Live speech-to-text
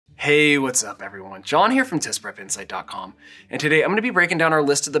Hey, what's up everyone? John here from testprepinsight.com, and today I'm going to be breaking down our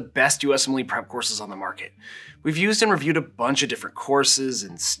list of the best USMLE prep courses on the market. We've used and reviewed a bunch of different courses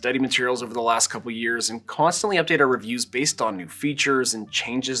and study materials over the last couple years and constantly update our reviews based on new features and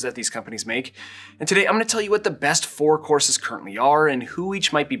changes that these companies make. And today I'm going to tell you what the best 4 courses currently are and who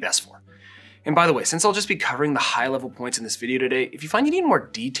each might be best for. And by the way, since I'll just be covering the high-level points in this video today, if you find you need more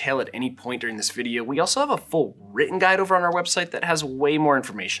detail at any point during this video, we also have a full written guide over on our website that has way more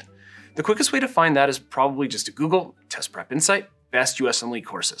information. The quickest way to find that is probably just to Google Test Prep Insight Best USMLE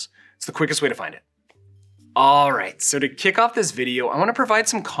Courses. It's the quickest way to find it. Alright, so to kick off this video, I want to provide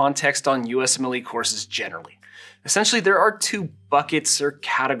some context on USMLE courses generally. Essentially, there are 2 buckets or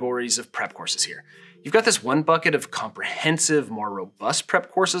categories of prep courses here. You've got this one bucket of comprehensive, more robust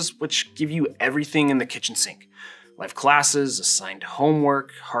prep courses, which give you everything in the kitchen sink. Live classes, assigned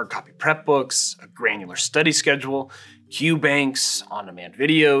homework, hard copy prep books, a granular study schedule, Q banks, on-demand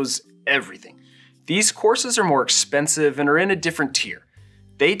videos, everything. These courses are more expensive and are in a different tier.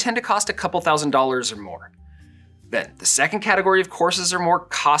 They tend to cost a couple $1,000s or more. Then, the second category of courses are more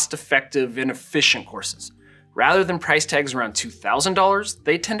cost-effective and efficient courses. Rather than price tags around $2,000,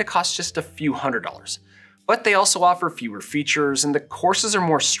 they tend to cost just a few $100s. But they also offer fewer features and the courses are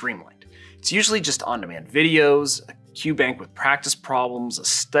more streamlined. It's usually just on-demand videos, a Q bank with practice problems, a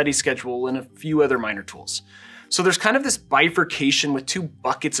study schedule, and a few other minor tools. So there's kind of this bifurcation with 2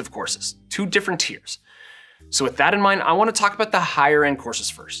 buckets of courses, 2 different tiers. So with that in mind, I want to talk about the higher end courses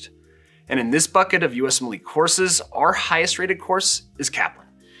first. And in this bucket of USMLE courses, our highest rated course is Kaplan.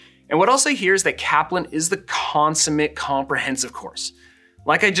 And what I'll say here is that Kaplan is the consummate comprehensive course.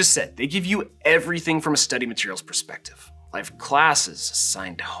 Like I just said, they give you everything from a study materials perspective. Live classes,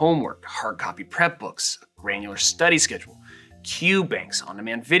 assigned homework, hard copy prep books, a granular study schedule, Q banks,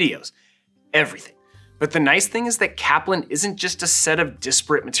 on-demand videos, everything. But the nice thing is that Kaplan isn't just a set of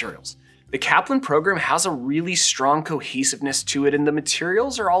disparate materials. The Kaplan program has a really strong cohesiveness to it and the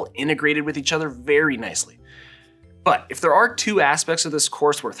materials are all integrated with each other very nicely. But if there are 2 aspects of this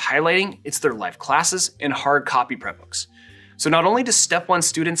course worth highlighting, it's their live classes and hard copy prep books. So not only do Step 1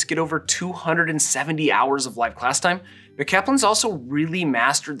 students get over 270 hours of live class time, but Kaplan's also really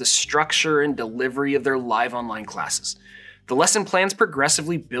mastered the structure and delivery of their live online classes. The lesson plans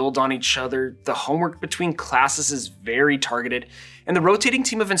progressively build on each other, the homework between classes is very targeted, and the rotating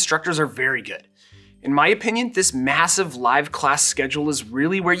team of instructors are very good. In my opinion, this massive live class schedule is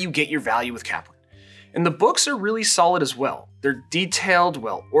really where you get your value with Kaplan. And the books are really solid as well. They're detailed,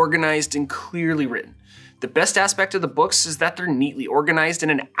 well organized, and clearly written. The best aspect of the books is that they're neatly organized in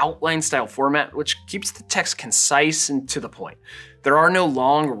an outline style format, which keeps the text concise and to the point. There are no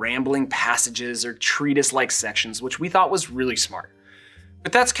long, rambling passages or treatise-like sections, which we thought was really smart.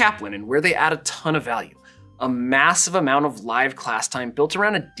 But that's Kaplan and where they add a ton of value. A massive amount of live class time built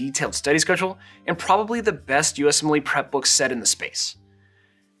around a detailed study schedule, and probably the best USMLE prep book set in the space.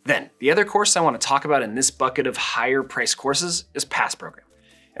 Then, the other course I want to talk about in this bucket of higher priced courses is Pass Program.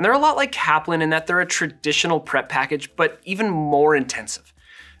 And they're a lot like Kaplan in that they're a traditional prep package, but even more intensive.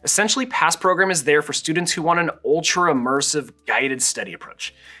 Essentially, Pass Program is there for students who want an ultra-immersive guided study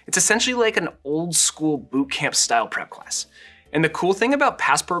approach. It's essentially like an old school bootcamp style prep class. And the cool thing about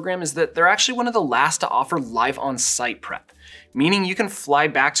Pass Program is that they're actually one of the last to offer live on-site prep, meaning you can fly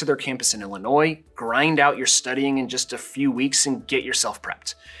back to their campus in Illinois, grind out your studying in just a few weeks and get yourself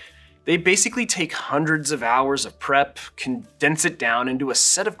prepped. They basically take hundreds of hours of prep, condense it down into a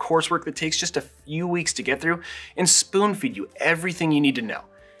set of coursework that takes just a few weeks to get through, and spoon feed you everything you need to know.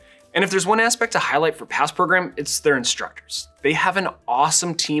 And if there's one aspect to highlight for Pass Program, it's their instructors. They have an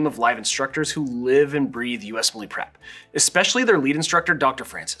awesome team of live instructors who live and breathe USMLE prep, especially their lead instructor, Dr.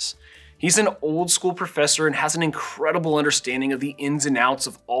 Francis. He's an old school professor and has an incredible understanding of the ins and outs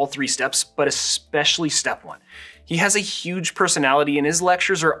of all 3 steps, but especially step 1. He has a huge personality and his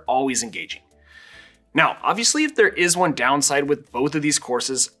lectures are always engaging. Now, obviously, if there is one downside with both of these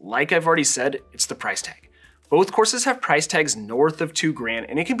courses, like I've already said, it's the price tag. Both courses have price tags north of $2,000,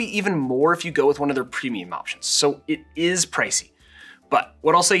 and it can be even more if you go with one of their premium options, so it is pricey. But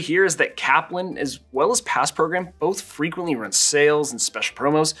what I'll say here is that Kaplan, as well as Pass Program, both frequently run sales and special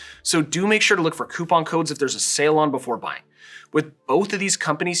promos, so do make sure to look for coupon codes if there's a sale on before buying. With both of these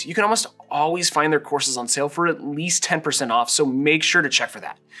companies, you can almost always find their courses on sale for at least 10% off, so make sure to check for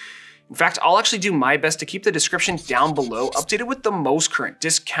that. In fact, I'll actually do my best to keep the description down below updated with the most current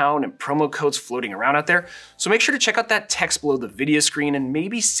discount and promo codes floating around out there, so make sure to check out that text below the video screen and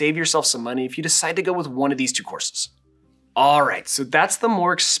maybe save yourself some money if you decide to go with one of these 2 courses. Alright, so that's the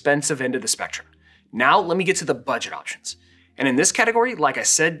more expensive end of the spectrum. Now let me get to the budget options. And in this category, like I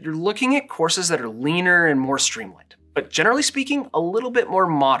said, you're looking at courses that are leaner and more streamlined. but generally speaking, a little bit more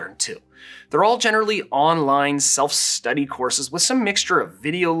modern too. They're all generally online self-study courses with some mixture of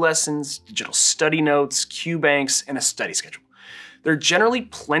video lessons, digital study notes, Q banks, and a study schedule. They're generally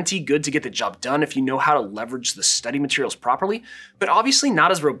plenty good to get the job done if you know how to leverage the study materials properly, but obviously not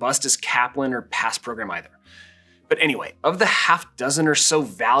as robust as Kaplan or Past Program either. But anyway, of the half dozen or so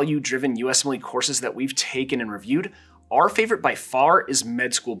value-driven USMLE courses that we've taken and reviewed, our favorite by far is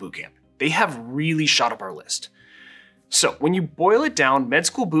Med School Bootcamp. They have really shot up our list. So when you boil it down, Med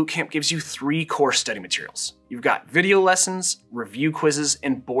School Bootcamp gives you 3 core study materials. You've got video lessons, review quizzes,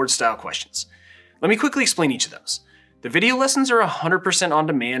 and board-style questions. Let me quickly explain each of those. The video lessons are 100% on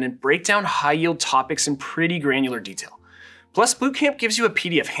demand and break down high-yield topics in pretty granular detail. Plus, Bootcamp gives you a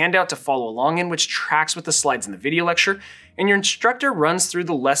PDF handout to follow along in, which tracks with the slides in the video lecture, and your instructor runs through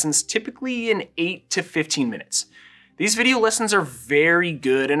the lessons typically in 8 to 15 minutes. These video lessons are very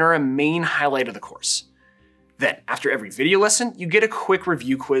good and are a main highlight of the course. Then, after every video lesson, you get a quick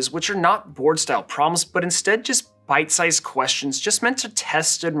review quiz, which are not board-style problems, but instead just bite-sized questions just meant to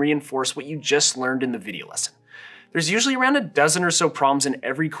test and reinforce what you just learned in the video lesson. There's usually around a dozen or so problems in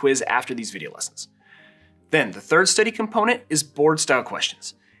every quiz after these video lessons. Then, the third study component is board-style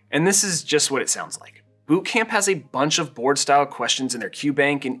questions. And this is just what it sounds like. Bootcamp has a bunch of board-style questions in their Q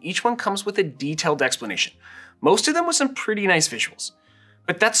bank, and each one comes with a detailed explanation. Most of them with some pretty nice visuals.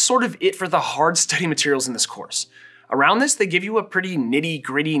 But that's sort of it for the hard study materials in this course. Around this, they give you a pretty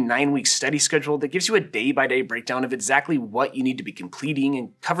nitty-gritty 9-week study schedule that gives you a day-by-day breakdown of exactly what you need to be completing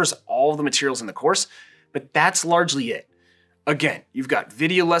and covers all of the materials in the course, but that's largely it. Again, you've got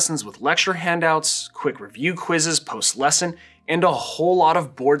video lessons with lecture handouts, quick review quizzes post-lesson, and a whole lot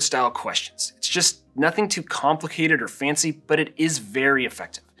of board-style questions. It's just nothing too complicated or fancy, but it is very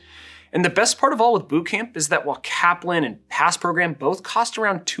effective. And the best part of all with Bootcamp is that while Kaplan and Past Program both cost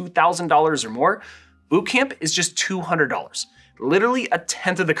around $2,000 or more, Bootcamp is just $200, literally a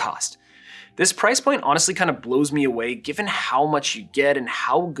tenth of the cost. This price point honestly kind of blows me away given how much you get and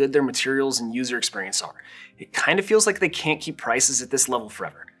how good their materials and user experience are. It kind of feels like they can't keep prices at this level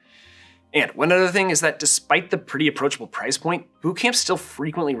forever. And one other thing is that despite the pretty approachable price point, Bootcamp still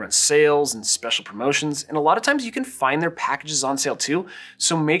frequently runs sales and special promotions, and a lot of times you can find their packages on sale too,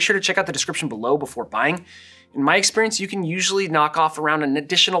 so make sure to check out the description below before buying. In my experience, you can usually knock off around an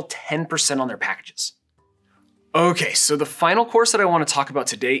additional 10% on their packages. Okay, so the final course that I want to talk about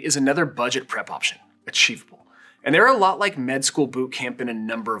today is another budget prep option, Achievable. And they're a lot like Med School Bootcamp in a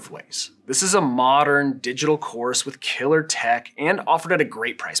number of ways. This is a modern digital course with killer tech and offered at a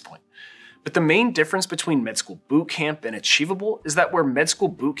great price point. But the main difference between Med School Bootcamp and Achievable is that where Med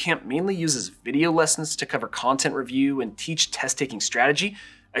School Bootcamp mainly uses video lessons to cover content review and teach test-taking strategy,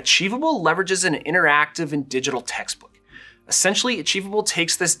 Achievable leverages an interactive and digital textbook. Essentially, Achievable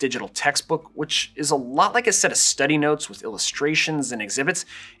takes this digital textbook, which is a lot like a set of study notes with illustrations and exhibits,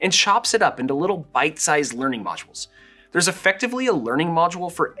 and chops it up into little bite-sized learning modules. There's effectively a learning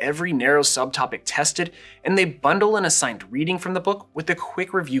module for every narrow subtopic tested, and they bundle an assigned reading from the book with a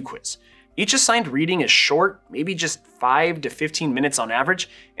quick review quiz. Each assigned reading is short, maybe just 5 to 15 minutes on average,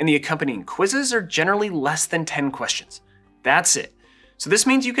 and the accompanying quizzes are generally less than 10 questions. That's it. So this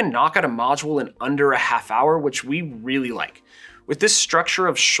means you can knock out a module in under a half hour, which we really like. With this structure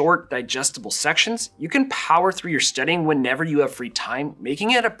of short, digestible sections, you can power through your studying whenever you have free time,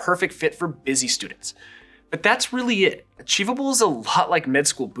 making it a perfect fit for busy students. But that's really it. Achievable is a lot like Med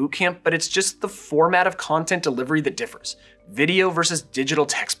School Bootcamp, but it's just the format of content delivery that differs, video versus digital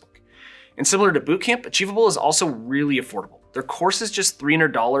textbook. And similar to Bootcamp, Achievable is also really affordable. Their course is just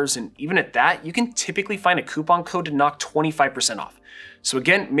 $300, and even at that, you can typically find a coupon code to knock 25% off. So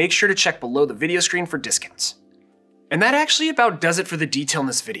again, make sure to check below the video screen for discounts. And that actually about does it for the detail in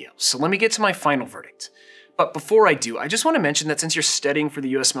this video, so let me get to my final verdict. But before I do, I just want to mention that since you're studying for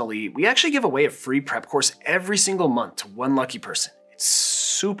the USMLE, we actually give away a free prep course every single month to one lucky person. It's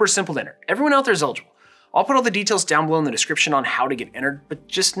super simple to enter. Everyone out there is eligible. I'll put all the details down below in the description on how to get entered, but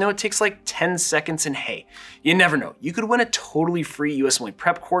just know it takes like 10 seconds, and hey, you never know. You could win a totally free USMLE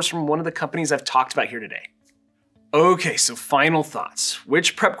prep course from one of the companies I've talked about here today. Okay, so final thoughts.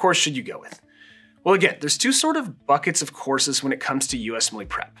 Which prep course should you go with? Well, again, there's two sort of buckets of courses when it comes to USMLE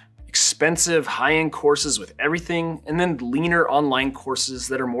prep. Expensive, high-end courses with everything, and then leaner online courses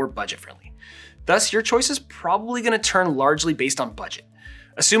that are more budget-friendly. Thus, your choice is probably going to turn largely based on budget.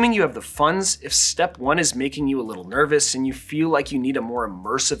 Assuming you have the funds, if step 1 is making you a little nervous and you feel like you need a more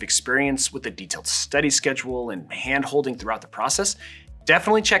immersive experience with a detailed study schedule and hand-holding throughout the process,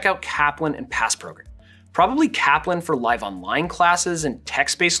 definitely check out Kaplan and Past Program. Probably Kaplan for live online classes and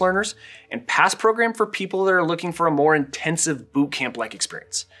text-based learners, and Past Program for people that are looking for a more intensive bootcamp-like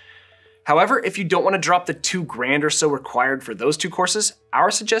experience. However, if you don't want to drop the $2,000 or so required for those 2 courses, our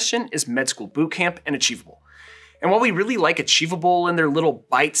suggestion is Med School Bootcamp and Achievable. And while we really like Achievable and their little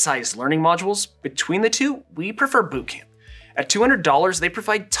bite-sized learning modules, between the two, we prefer Bootcamp. At $200, they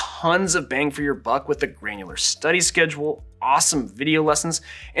provide tons of bang for your buck with a granular study schedule, awesome video lessons,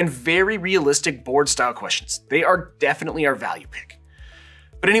 and very realistic board-style questions. They are definitely our value pick.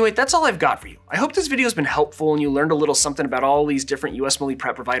 But anyway, that's all I've got for you. I hope this video has been helpful and you learned a little something about all these different USMLE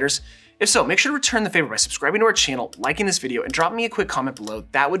prep providers. If so, make sure to return the favor by subscribing to our channel, liking this video, and dropping me a quick comment below.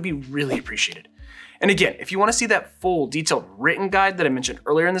 That would be really appreciated. And again, if you want to see that full detailed written guide that I mentioned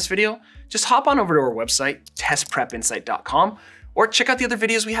earlier in this video, just hop on over to our website, testprepinsight.com, or check out the other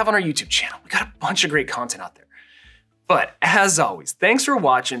videos we have on our YouTube channel. We got a bunch of great content out there. But as always, thanks for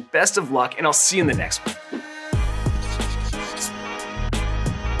watching, best of luck, and I'll see you in the next one.